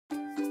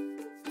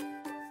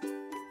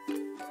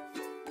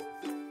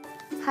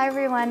Hi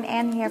everyone,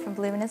 Anne here from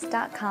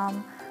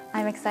Bluminous.com.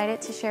 I'm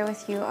excited to share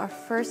with you our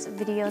first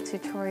video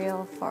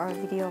tutorial for our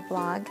video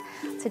blog.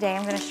 Today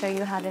I'm going to show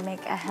you how to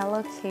make a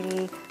Hello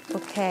Kitty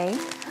bouquet.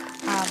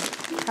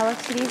 Hello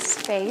Kitty's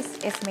face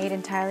is made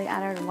entirely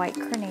out of white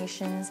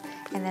carnations,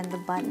 and then the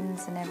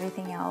buttons and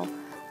everything else.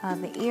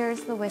 The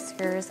ears, the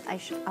whiskers,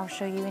 I'll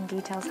show you in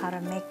details how to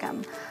make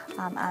them.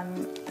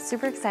 I'm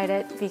super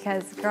excited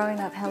because growing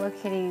up, Hello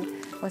Kitty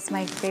was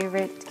my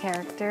favorite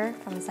character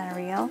from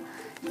Sanrio,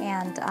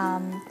 and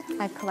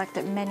I've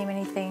collected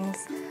many things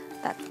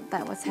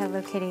that was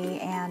Hello Kitty,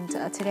 and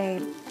today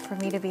for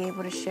me to be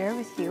able to share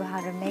with you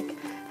how to make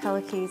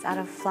Hello Kitties out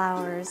of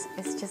flowers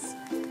is just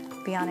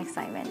beyond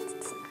excitement.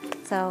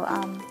 So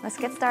let's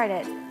get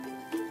started.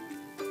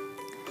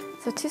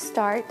 So to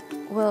start,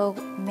 we'll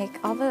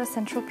make all the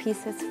central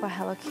pieces for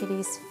Hello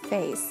Kitty's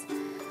face.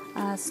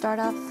 Start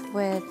off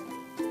with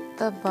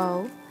the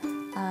bow.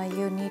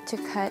 You'll need to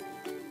cut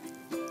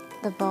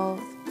the bow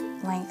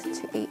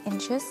length to 8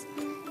 inches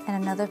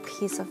and another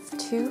piece of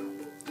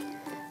 2.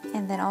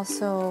 And then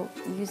also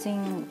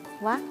using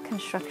black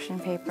construction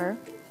paper,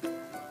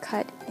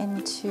 cut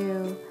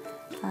into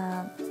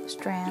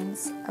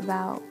strands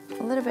about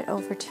a little bit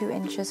over 2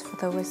 inches for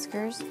the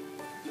whiskers.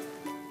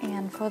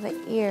 And for the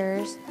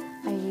ears,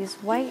 I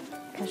used white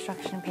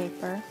construction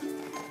paper,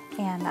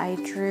 and I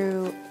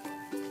drew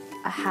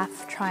a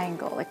half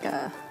triangle, like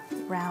a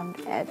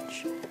round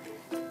edge.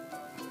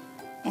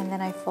 And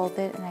then I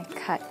folded and I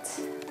cut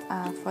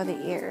for the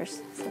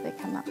ears, so they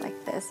come out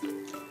like this.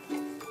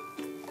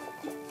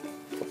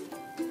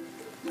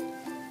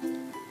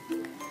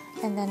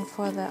 And then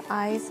for the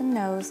eyes and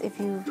nose, if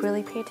you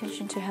really pay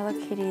attention to Hello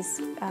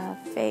Kitty's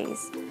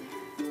face,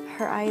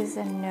 her eyes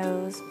and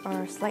nose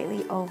are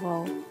slightly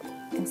oval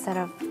instead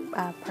of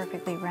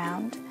perfectly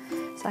round.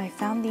 So I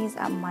found these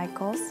at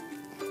Michael's,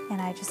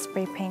 and I just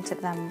spray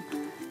painted them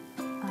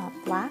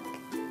black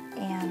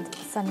and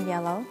some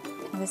yellow.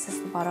 And this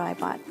is the bottle I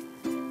bought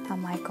at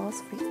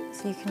Michael's,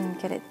 so you can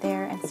get it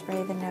there and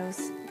spray the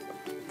nose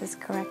this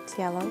correct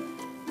yellow.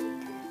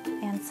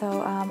 And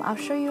so I'll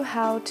show you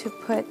how to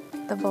put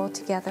the bow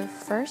together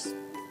first.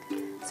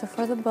 So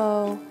for the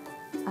bow,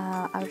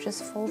 I'll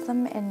just fold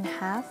them in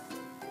half,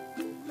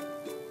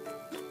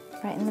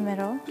 right in the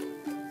middle.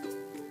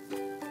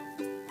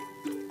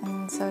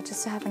 And so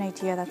just to have an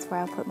idea, that's where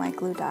I'll put my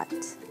glue dot.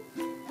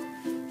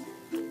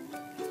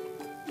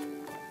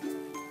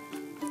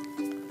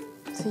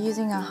 So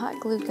using a hot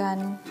glue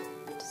gun,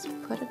 just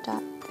put a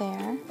dot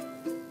there,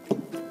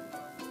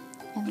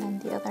 and then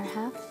the other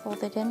half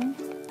fold it in,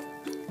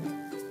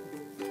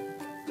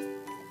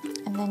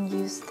 and then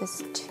use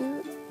this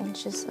 2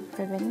 inches of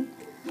ribbon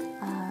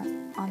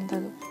on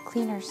the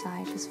cleaner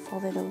side, just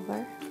fold it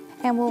over.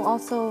 And we'll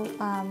also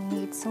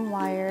need some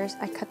wires.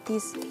 I cut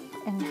these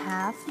in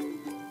half.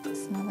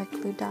 Just another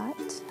glue dot.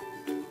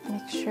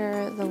 Make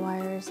sure the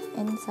wire is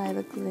inside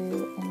the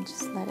glue and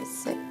just let it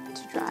sit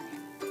to dry.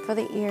 For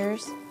the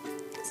ears,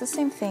 it's the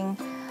same thing.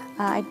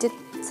 I did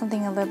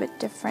something a little bit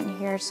different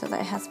here so that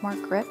it has more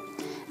grip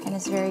and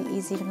it's very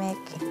easy to make.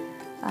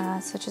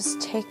 So just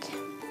take,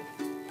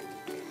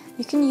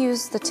 you can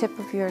use the tip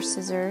of your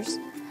scissors.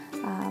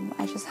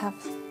 I just have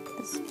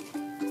this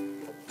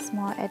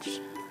small edge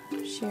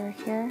shear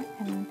here,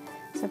 and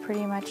so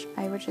pretty much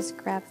I would just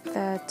grab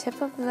the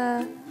tip of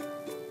the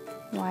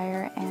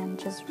wire and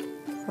just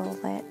roll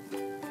it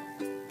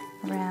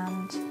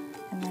around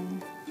and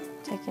then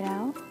take it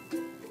out.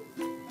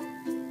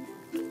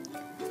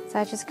 So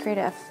I just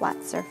created a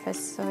flat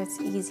surface so it's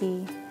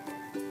easy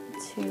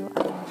to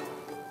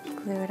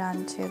glue it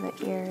onto the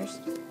ears.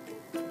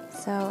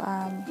 So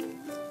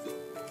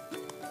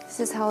this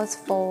is how it's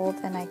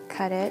folded, and I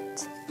cut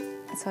it.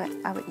 So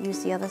I would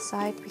use the other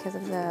side because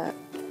of the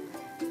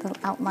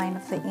outline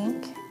of the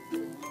ink.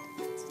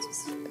 So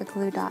just a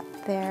glue dot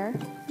there.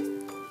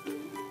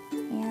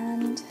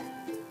 And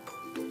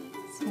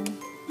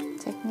same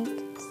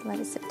technique, just let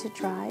it sit to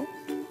dry.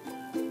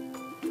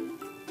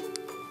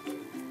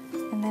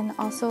 And then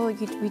also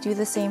we do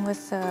the same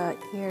with the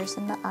ears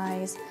and the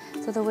eyes.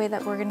 So the way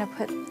that we're gonna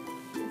put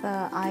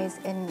the eyes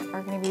in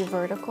are gonna be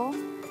vertical.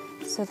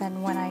 So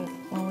then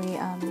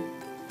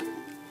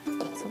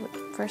so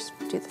first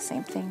do the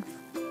same thing.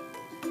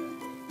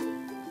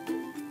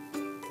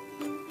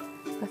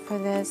 But for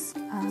this,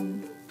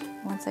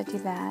 once I do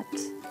that,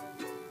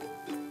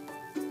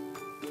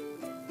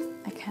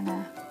 I kind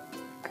of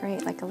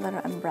create like a little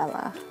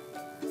umbrella.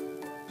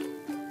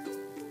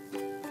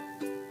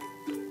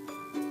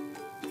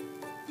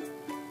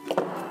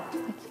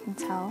 Like you can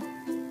tell.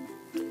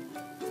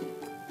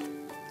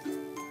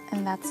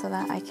 And that's so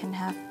that I can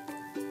have,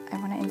 I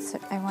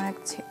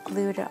want to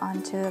glue it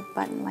onto a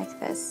button like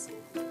this.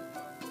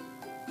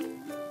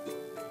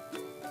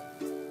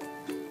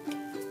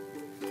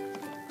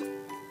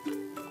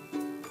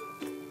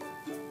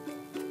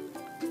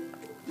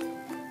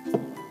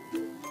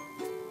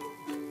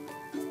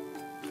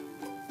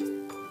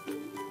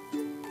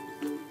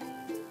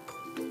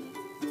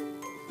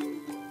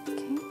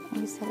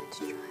 Set it to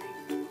dry.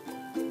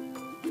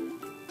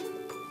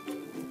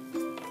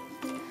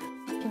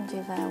 You can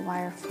do the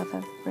wire for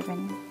the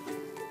ribbon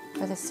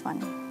for this one.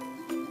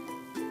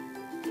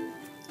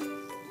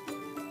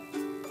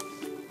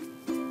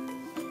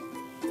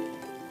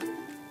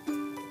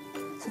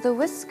 So the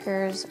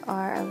whiskers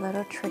are a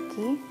little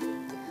tricky.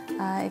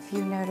 If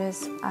you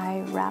notice,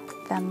 I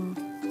wrapped them.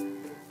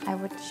 I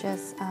would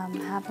just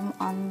have them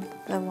on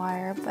the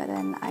wire, but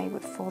then I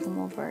would fold them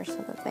over so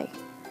that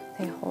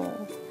they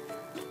hold.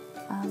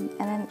 And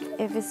then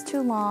if it's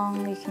too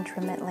long, you can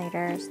trim it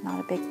later. It's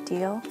not a big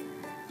deal,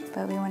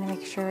 but we want to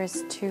make sure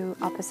it's two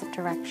opposite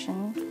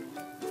direction.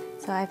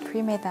 So I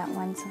pre-made that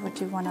one, so we'll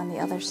do one on the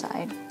other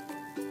side.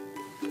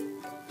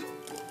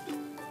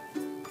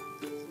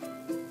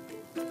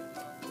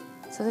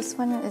 So this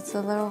one is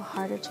a little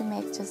harder to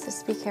make,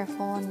 just be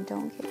careful and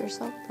don't get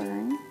yourself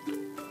burned.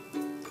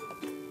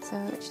 So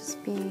it would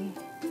just be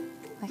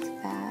like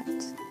that.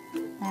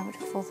 And I would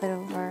fold it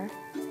over,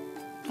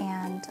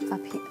 and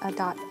a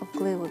dot of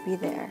glue would be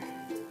there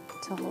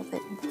to hold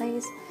it in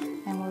place,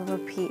 and we'll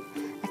repeat.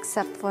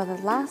 Except for the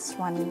last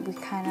one, we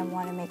kind of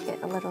want to make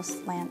it a little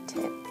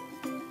slanted.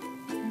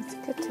 And it's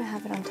good to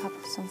have it on top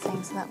of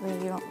something so that way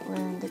you don't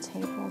ruin the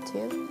table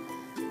too,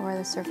 or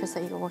the surface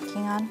that you're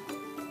working on.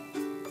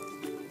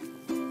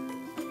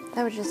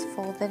 I would just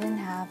fold it in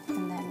half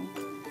and then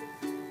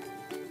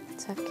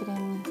tuck it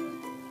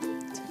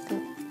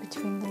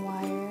between the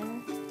wire.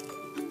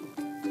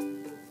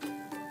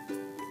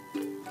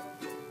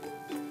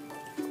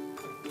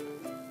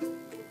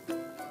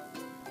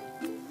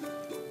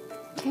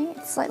 Okay,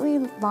 it's slightly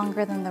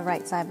longer than the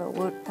right side, but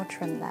we'll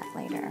trim that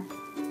later.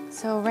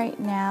 So right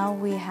now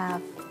we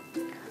have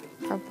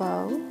our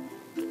bow.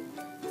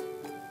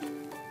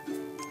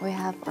 We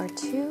have our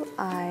two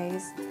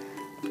eyes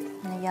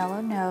and a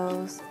yellow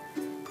nose,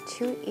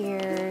 two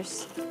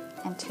ears,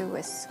 and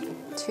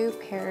two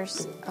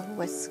pairs of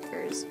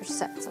whiskers, or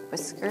sets of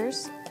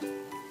whiskers.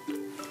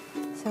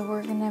 So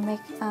we're gonna make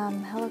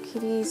Hello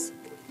Kitty's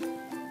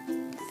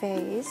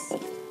face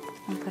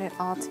and put it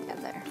all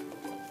together.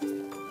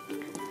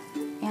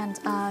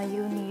 And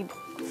you need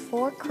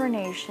 4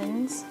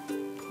 carnations,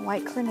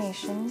 white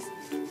carnations,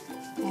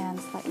 and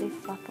slightly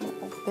fluffy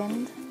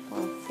opened for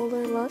a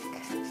fuller look.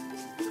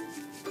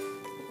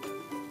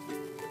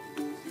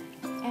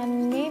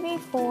 And maybe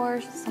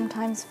 4,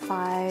 sometimes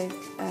 5,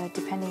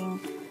 depending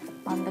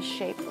on the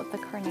shape of the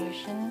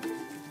carnation.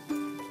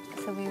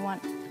 So we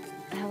want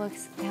Hello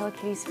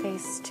Kitty's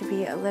face to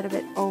be a little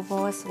bit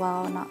oval as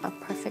well, not a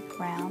perfect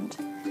round.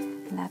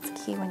 And that's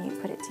key when you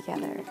put it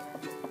together.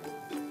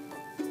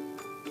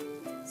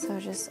 So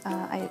just,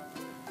 I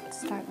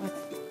start with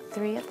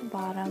 3 at the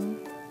bottom,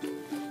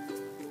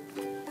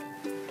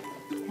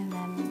 and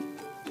then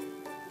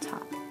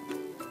top.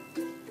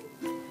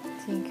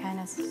 So you can kind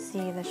of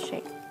see the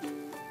shape.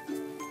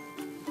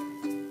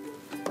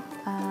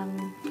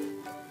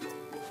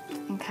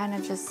 And kind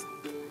of just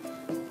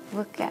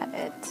look at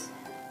it.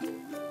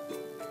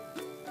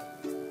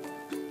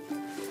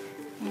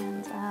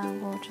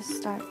 And we'll just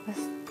start with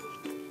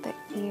the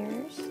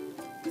ears.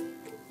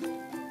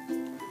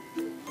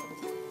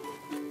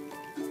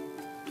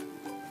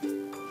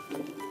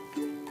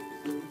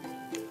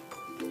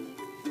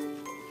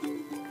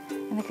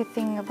 And the good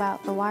thing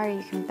about the wire,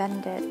 you can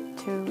bend it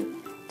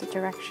to the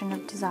direction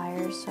of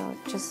desire, so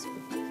just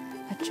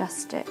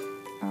adjust it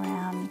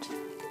around.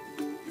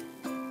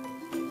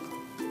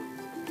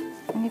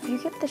 And if you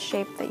get the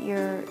shape that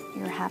you're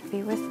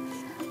happy with,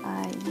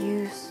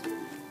 use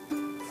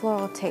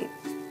floral tape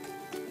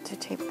to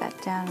tape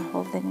that down and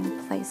hold it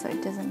in place so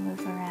it doesn't move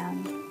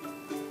around.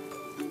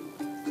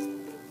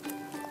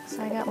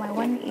 So I got my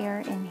one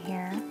ear in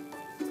here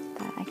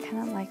that I kind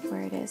of like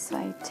where it is, so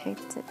I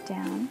taped it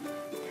down.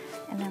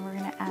 And then we're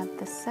going to add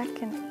the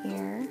second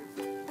ear.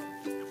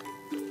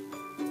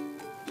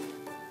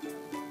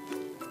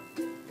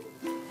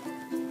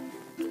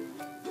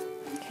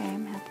 Okay,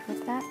 I'm happy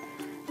with that.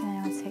 And then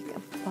I'm going to take a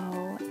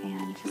bow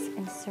and just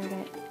insert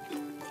it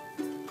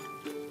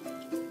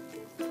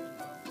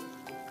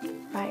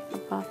right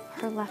above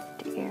her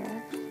left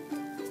ear.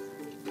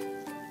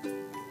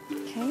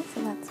 Okay,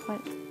 so that's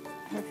what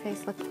her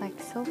face looked like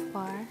so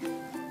far.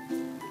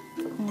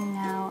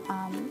 Now,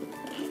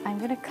 I'm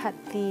going to cut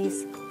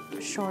these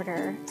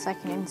shorter so I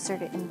can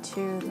insert it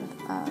into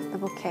the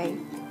bouquet.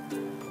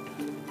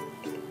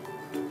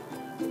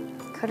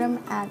 Cut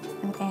them at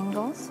an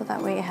angle so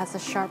that way it has a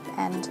sharp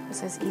end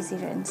so it's easy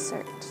to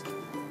insert.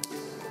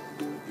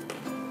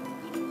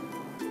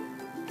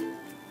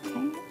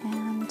 Okay,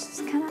 and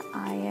just kind of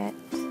eye it.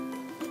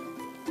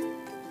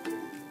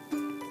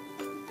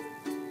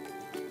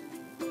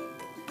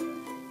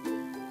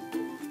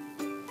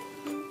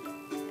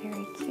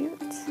 Very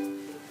cute.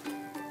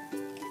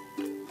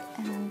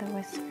 And then the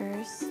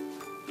whiskers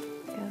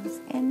goes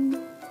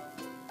in.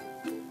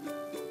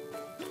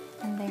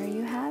 And there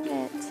you have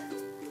it.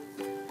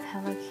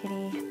 Hello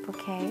Kitty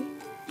bouquet.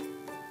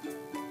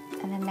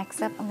 And then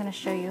next up, I'm going to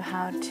show you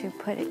how to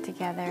put it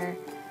together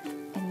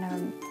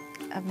in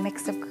a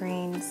mix of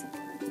greens,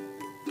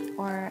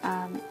 or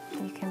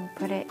you can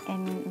put it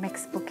in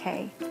mixed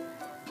bouquet.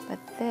 But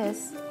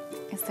this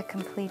is the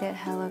completed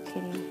Hello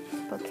Kitty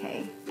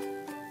bouquet.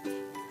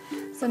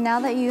 So now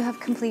that you have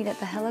completed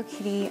the Hello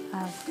Kitty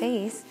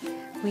face,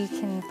 we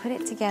can put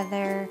it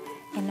together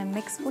in a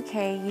mixed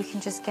bouquet. You can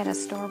just get a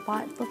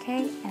store-bought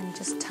bouquet and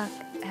just tuck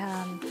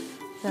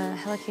the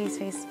Hello Kitty's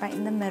face right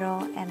in the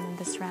middle, and then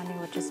the surrounding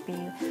would just be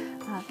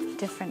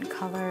different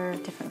color,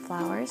 different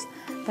flowers.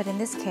 But in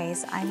this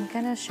case, I'm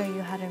gonna show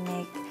you how to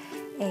make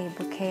a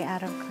bouquet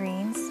out of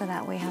greens, so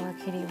that way Hello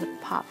Kitty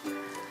would pop.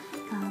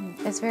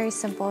 It's very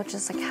simple,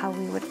 just like how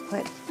we would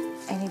put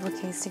any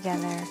bouquets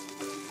together.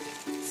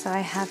 So I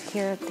have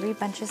here 3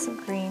 bunches of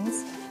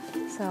greens.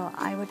 So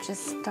I would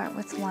just start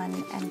with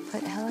one and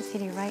put Hello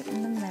Kitty right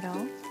in the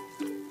middle.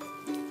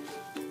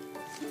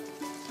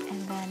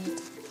 And then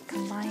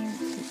combine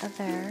the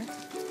other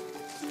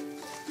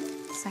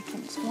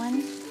second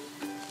one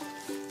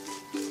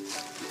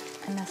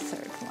and the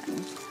third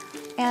one.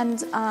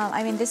 And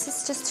I mean, this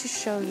is just to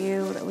show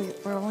you that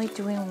we're only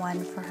doing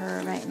one for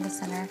her right in the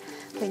center,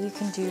 but you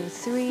can do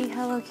 3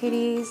 Hello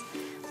Kitties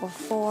or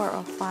 4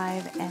 or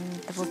 5, and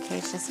the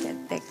bouquets just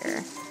get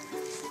bigger.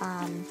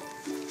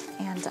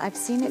 And I've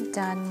seen it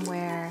done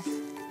where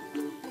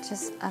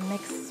just a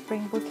mixed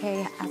spring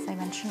bouquet, as I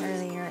mentioned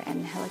earlier,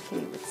 and Hello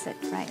Kitty would sit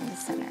right in the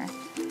center.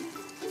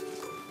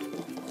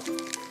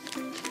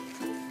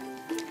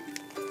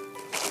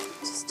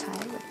 Just tie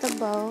it with the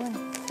bow and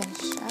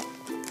finish up.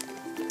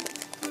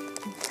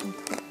 And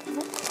complete the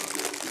look.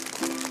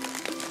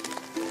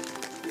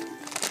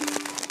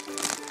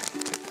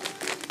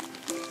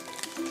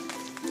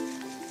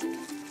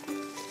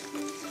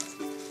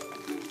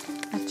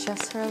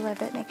 Adjust her a little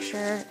bit, make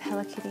sure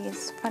Hello Kitty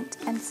is front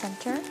and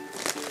center.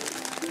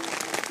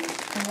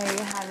 And there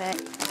you have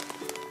it,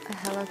 a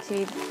Hello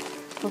Kitty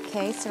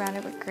bouquet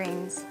surrounded with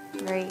greens.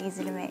 Very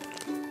easy to make.